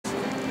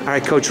All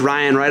right, Coach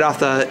Ryan, right off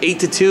the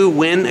 8-2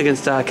 win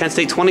against Kent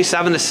State,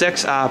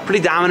 27-6.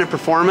 Pretty dominant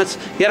performance.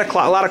 He had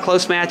a lot of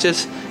close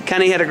matches.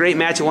 Kenny had a great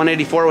match at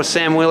 184 with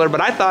Sam Wheeler, but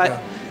I thought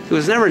he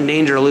was never in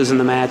danger of losing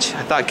the match.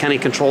 I thought Kenny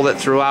controlled it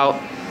throughout.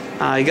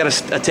 He got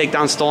a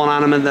takedown stolen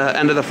on him in the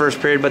end of the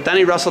first period, but then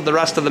he wrestled the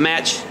rest of the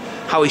match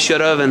how he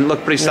should have and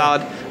looked pretty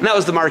solid. And that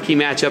was the marquee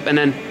matchup. And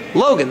then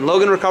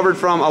Logan recovered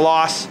from a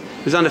loss.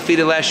 He was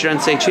undefeated last year,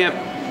 NCAA champ,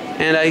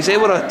 and he's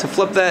able to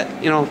flip that,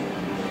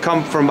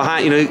 come from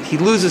behind. He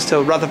loses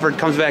to Rutherford,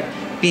 comes back,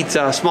 beats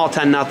Small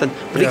 10-0,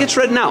 but he gets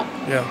ridden out.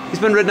 He's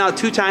been ridden out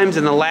 2 times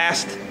in the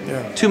last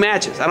 2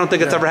 matches. I don't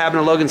think it's ever happened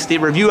to Logan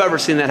Stieber. Have you ever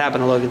seen that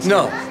happen to Logan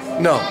Stieber?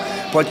 No.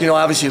 But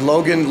obviously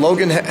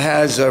Logan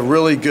has a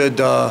really good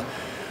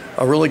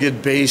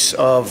base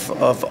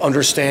of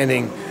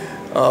understanding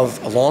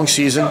of a long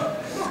season,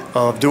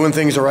 of doing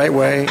things the right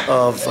way,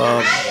 of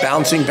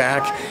bouncing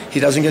back.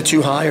 He doesn't get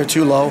too high or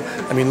too low.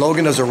 I mean,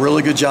 Logan does a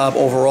really good job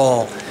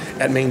overall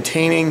at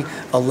maintaining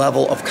a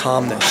level of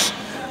calmness.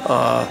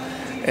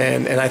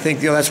 And I think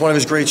that's one of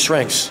his great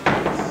strengths.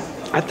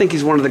 I think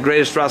he's one of the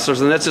greatest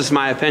wrestlers, and that's just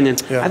my opinion.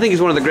 I think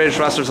he's one of the greatest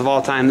wrestlers of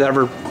all time to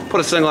ever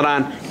put a singlet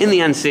on in the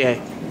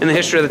NCAA, in the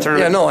history of the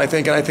tournament. I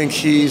think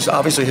he's,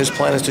 obviously his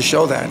plan is to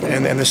show that.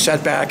 And the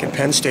setback at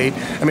Penn State,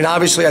 I mean,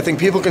 obviously I think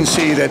people can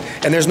see that,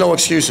 and there's no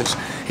excuses.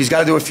 He's got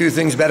to do a few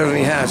things better than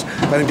he has.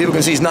 But I think people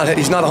can see he's not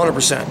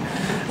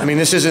 100%. I mean,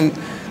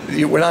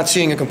 we're not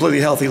seeing a completely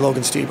healthy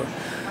Logan Stieber.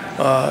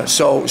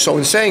 So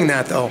in saying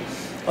that though,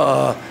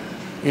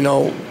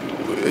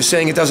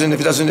 saying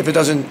if it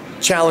doesn't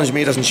challenge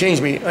me, it doesn't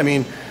change me. I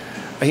mean,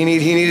 he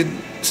needed.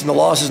 The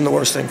loss isn't the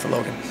worst thing for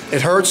Logan.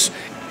 It hurts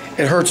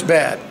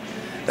bad.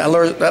 That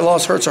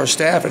loss hurts our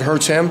staff. It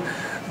hurts him,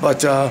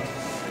 but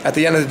at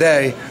the end of the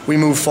day, we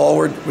move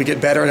forward. We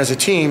get better, and as a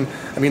team,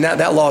 I mean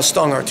that loss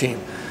stung our team.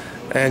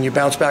 And you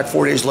bounce back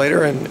 4 days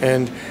later,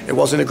 and it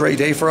wasn't a great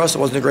day for us. It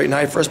wasn't a great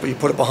night for us, but you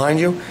put it behind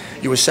you.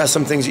 You assess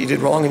some things that you did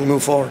wrong, and you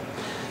move forward.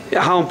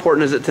 Yeah, how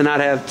important is it to not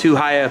have too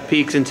high of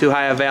peaks and too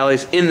high of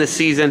valleys in the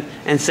season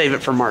and save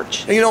it for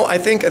March? And, I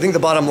think the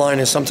bottom line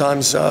is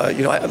sometimes,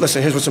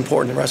 listen, here's what's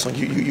important in wrestling.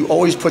 You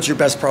always put your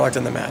best product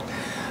on the mat.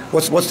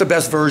 What's the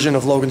best version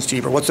of Logan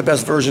Stieber? What's the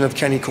best version of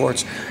Kenny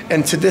Courts?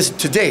 And to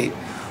date,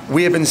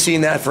 we haven't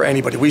seen that for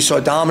anybody. We saw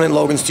dominant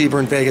Logan Stieber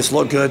in Vegas,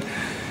 look good,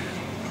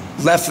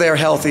 left there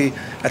healthy.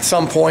 At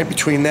some point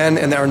between then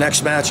and our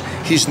next match,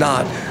 he's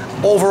not.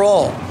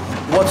 Overall,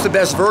 what's the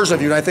best version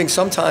of you? And I think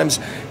sometimes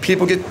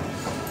people get,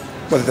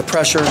 whether the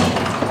pressure,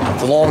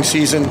 the long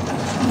season,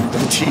 the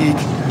fatigue,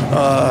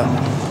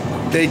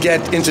 they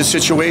get into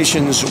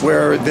situations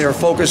where they're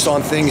focused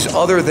on things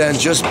other than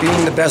just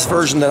being the best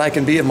version that I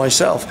can be of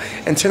myself.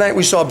 And tonight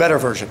we saw a better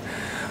version.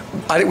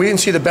 We didn't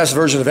see the best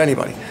version of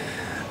anybody,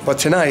 but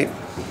tonight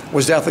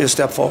was definitely a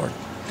step forward.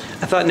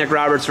 I thought Nick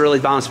Roberts really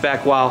bounced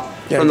back well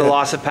from the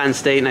loss at Penn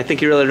State, and I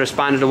think he really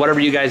responded to whatever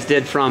you guys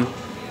did from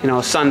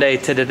Sunday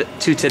to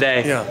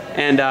today. Yeah.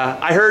 And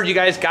I heard you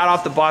guys got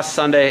off the bus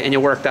Sunday and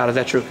you worked out. Is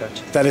that true,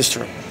 Coach? That is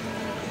true.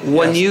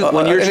 When you're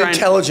an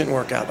intelligent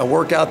workout, a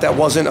workout that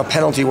wasn't a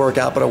penalty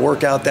workout, but a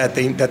workout that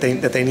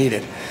they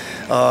needed.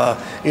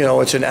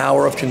 It's an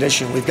hour of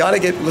conditioning. We've got to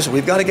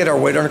get our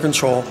weight under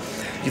control.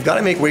 You've got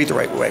to make weight the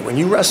right way. When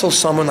you wrestle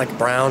someone like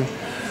Brown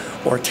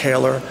or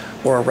Taylor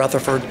or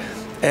Rutherford,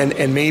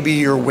 and maybe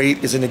your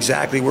weight isn't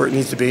exactly where it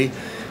needs to be,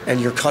 and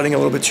you're cutting a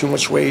little bit too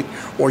much weight,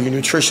 or your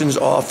nutrition's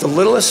off, the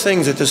littlest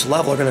things at this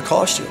level are going to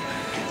cost you.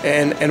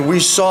 And we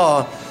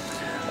saw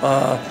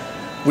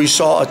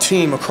a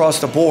team across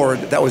the board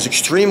that was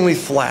extremely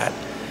flat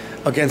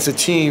against a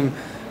team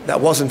that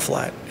wasn't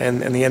flat,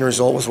 and the end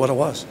result was what it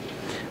was.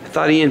 I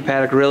thought Ian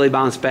Paddock really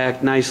bounced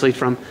back nicely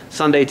from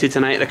Sunday to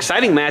tonight. An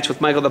exciting match with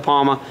Michael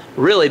DePalma,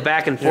 really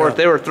back and forth.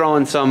 They were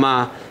throwing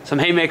some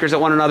haymakers at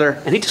one another,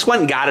 and he just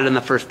went and got it in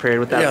the first period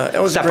with that. Yeah,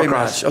 it was a great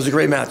match. It was a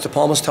great match.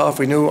 DePalma's tough.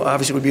 We knew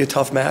obviously it would be a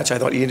tough match. I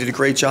thought Ian did a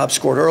great job,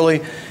 scored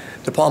early.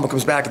 DePalma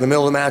comes back in the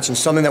middle of the match, and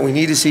something that we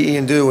need to see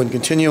Ian do and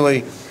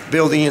continually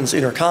build Ian's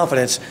inner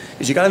confidence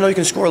is you got to know you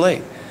can score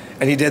late,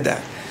 and he did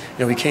that.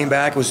 He came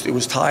back. It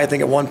was tied, I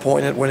think, at one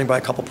point, and winning by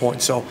a couple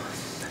points.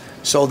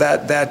 So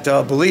that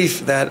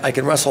belief that I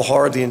can wrestle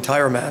hard the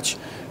entire match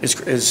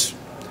is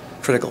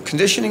critical.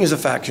 Conditioning is a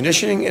fact.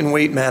 Conditioning and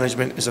weight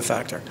management is a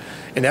factor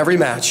in every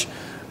match.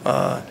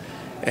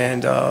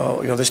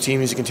 This team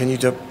needs to continue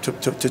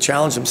to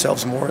challenge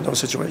themselves more in those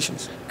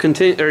situations.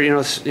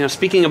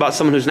 Speaking about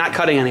someone who's not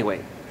cutting any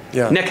weight,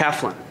 Nick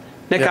Heflin.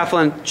 Nick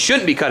Heflin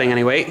shouldn't be cutting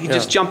any weight. He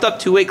just jumped up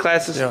 2 weight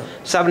classes,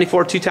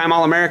 74, 2-time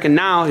All-American.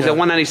 Now he's at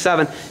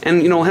 197.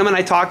 And him and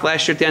I talked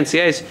last year at the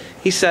NCAAs.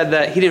 He said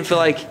that he didn't feel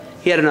like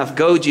he had enough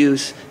go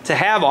juice to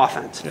have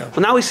offense. Well,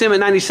 now we see him at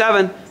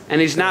 97,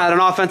 and he's not an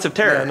offensive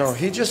terror. Yeah, no,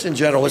 he just in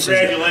general.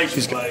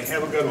 Congratulations, buddy.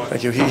 Have a good one.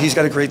 Thank you. He's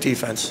got a great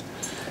defense.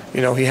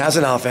 He has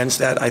an offense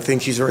that I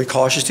think he's very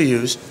cautious to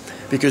use,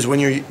 because when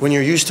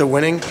you're used to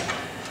winning,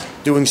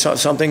 doing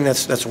something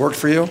that's worked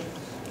for you,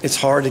 it's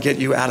hard to get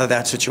you out of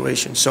that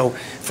situation. So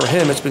for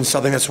him, it's been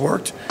something that's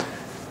worked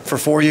for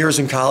 4 years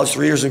in college,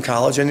 3 years in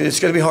college, and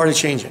it's going to be hard to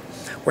change it.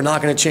 We're not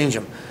going to change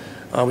him.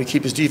 We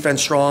keep his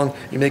defense strong.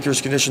 You make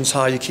his conditions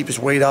high. You keep his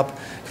weight up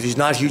because he's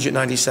not huge at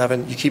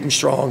 97. You keep him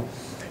strong,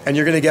 and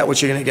you're going to get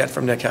what you're going to get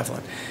from Nick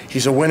Heflin.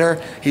 He's a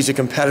winner. He's a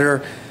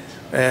competitor,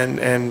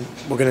 and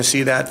we're going to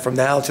see that from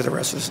now to the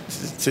rest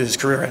of to his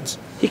career ends.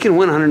 He can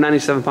win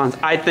 197 pounds.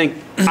 I think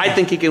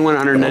he can win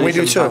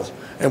 197 pounds.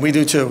 And we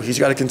do too. He's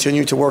got to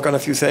continue to work on a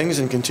few things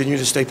and continue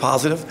to stay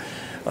positive,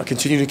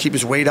 continue to keep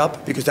his weight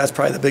up because that's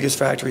probably the biggest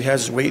factor he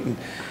has is weight. And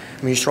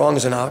I mean, he's strong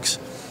as an ox.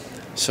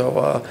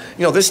 So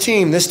you know, this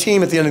team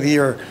at the end of the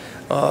year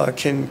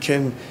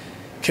can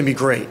be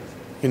great.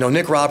 You know,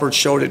 Nick Roberts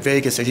showed at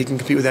Vegas that he can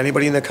compete with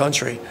anybody in the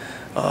country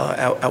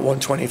at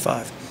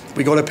 125.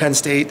 We go to Penn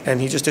State and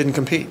he just didn't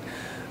compete.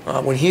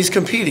 When he's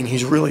competing,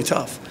 he's really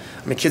tough.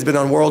 I mean, kid's been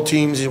on world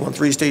teams. He's won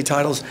 3 state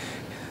titles.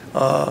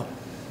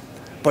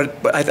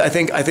 But I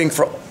think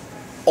for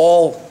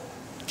all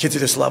kids at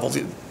this level,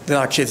 they're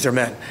not kids, they're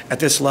men. At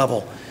this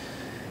level,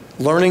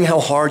 learning how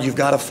hard you've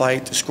got to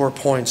fight to score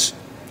points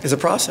is a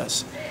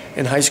process.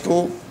 In high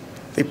school,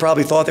 they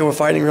probably thought they were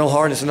fighting real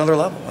hard. It's another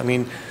level. I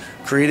mean,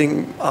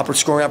 creating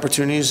scoring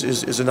opportunities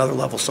is another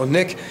level. So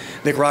Nick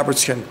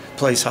Roberts can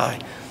place high.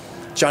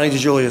 Johnny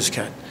DeJulius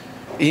can.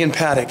 Ian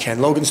Paddock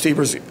can. Logan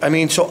Stevers. I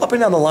mean, so up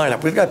and down the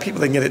lineup, we've got people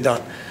that can get it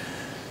done.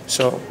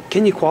 So,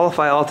 can you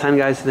qualify all 10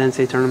 guys to the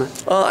NCAA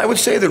tournament? I would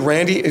say that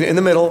Randy, in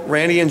the middle,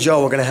 Randy and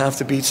Joe are going to have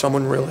to beat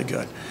someone really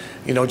good.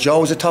 You know, Joe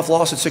was a tough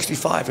loss at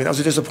 65. I mean, that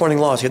was a disappointing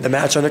loss. He had the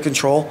match under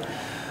control,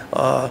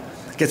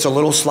 gets a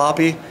little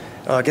sloppy,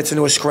 gets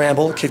into a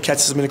scramble. Kid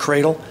catches him in the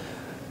cradle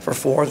for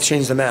 4 to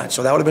change the match.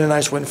 So that would have been a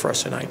nice win for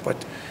us tonight. But,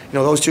 you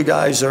know, those two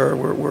guys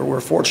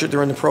we're fortunate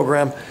they're in the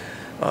program.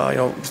 You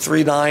know,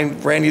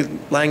 3.9. Randy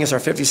Lang is our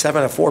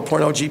 57, a 4.0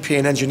 GPA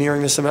in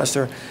engineering this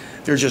semester.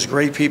 They're just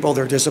great people.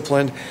 They're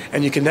disciplined,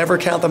 and you can never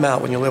count them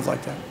out when you live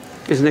like that.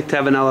 Is Nick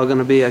Tavanello going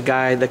to be a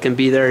guy that can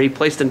be there? He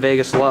placed in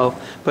Vegas low,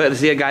 but is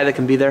he a guy that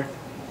can be there?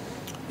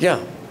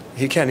 Yeah,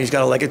 he can. He's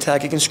got a leg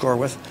attack he can score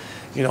with.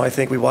 You know, I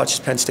think we watched his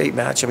Penn State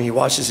match. I mean, he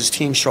watches his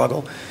team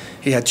struggle.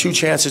 He had 2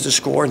 chances to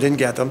score and didn't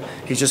get them.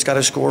 He's just got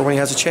to score when he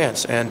has a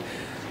chance. And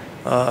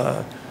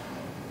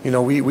you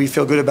know, we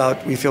feel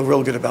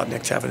real good about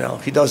Nick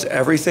Tavanello. He does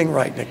everything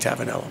right, Nick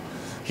Tavanello.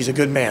 He's a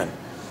good man.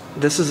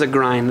 This is a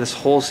grind. This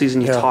whole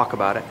season, you talk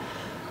about it.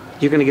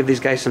 You're going to give these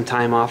guys some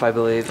time off, I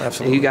believe.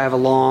 Absolutely. And you have a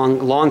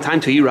long time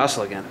till you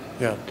wrestle again.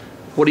 Yeah.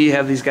 What do you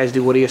have these guys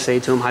do? What do you say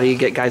to them? How do you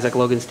get guys like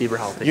Logan Stieber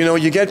healthy? You know,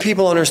 you get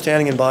people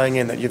understanding and buying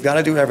in that you've got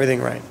to do everything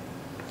right.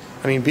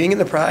 I mean, being in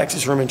the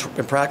practice room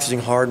and practicing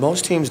hard,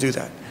 most teams do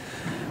that.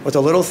 But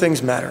the little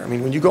things matter. I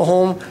mean, when you go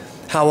home,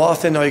 how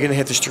often are you going to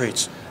hit the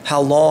streets?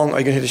 How long are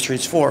you going to hit the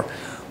streets for?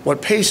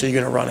 What pace are you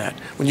going to run at?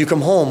 When you come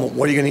home,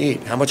 what are you going to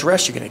eat? How much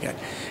rest are you going to get?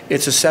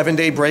 It's a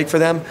 7-day break for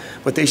them,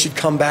 but they should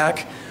come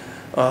back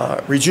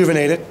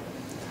rejuvenated.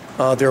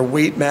 Their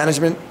weight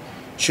management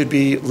should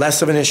be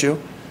less of an issue.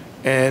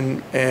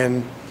 And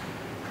you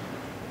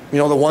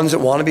know, the ones that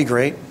want to be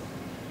great,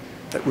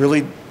 that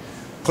really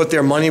put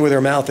their money where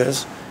their mouth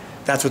is,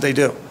 that's what they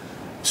do.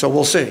 So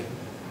we'll see.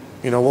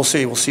 You know, we'll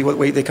see. We'll see what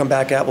weight they come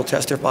back at. We'll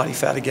test their body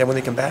fat again when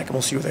they come back, and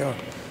we'll see who they are.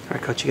 All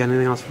right, Coach, you got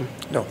anything else for me?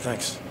 No,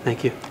 thanks.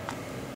 Thank you.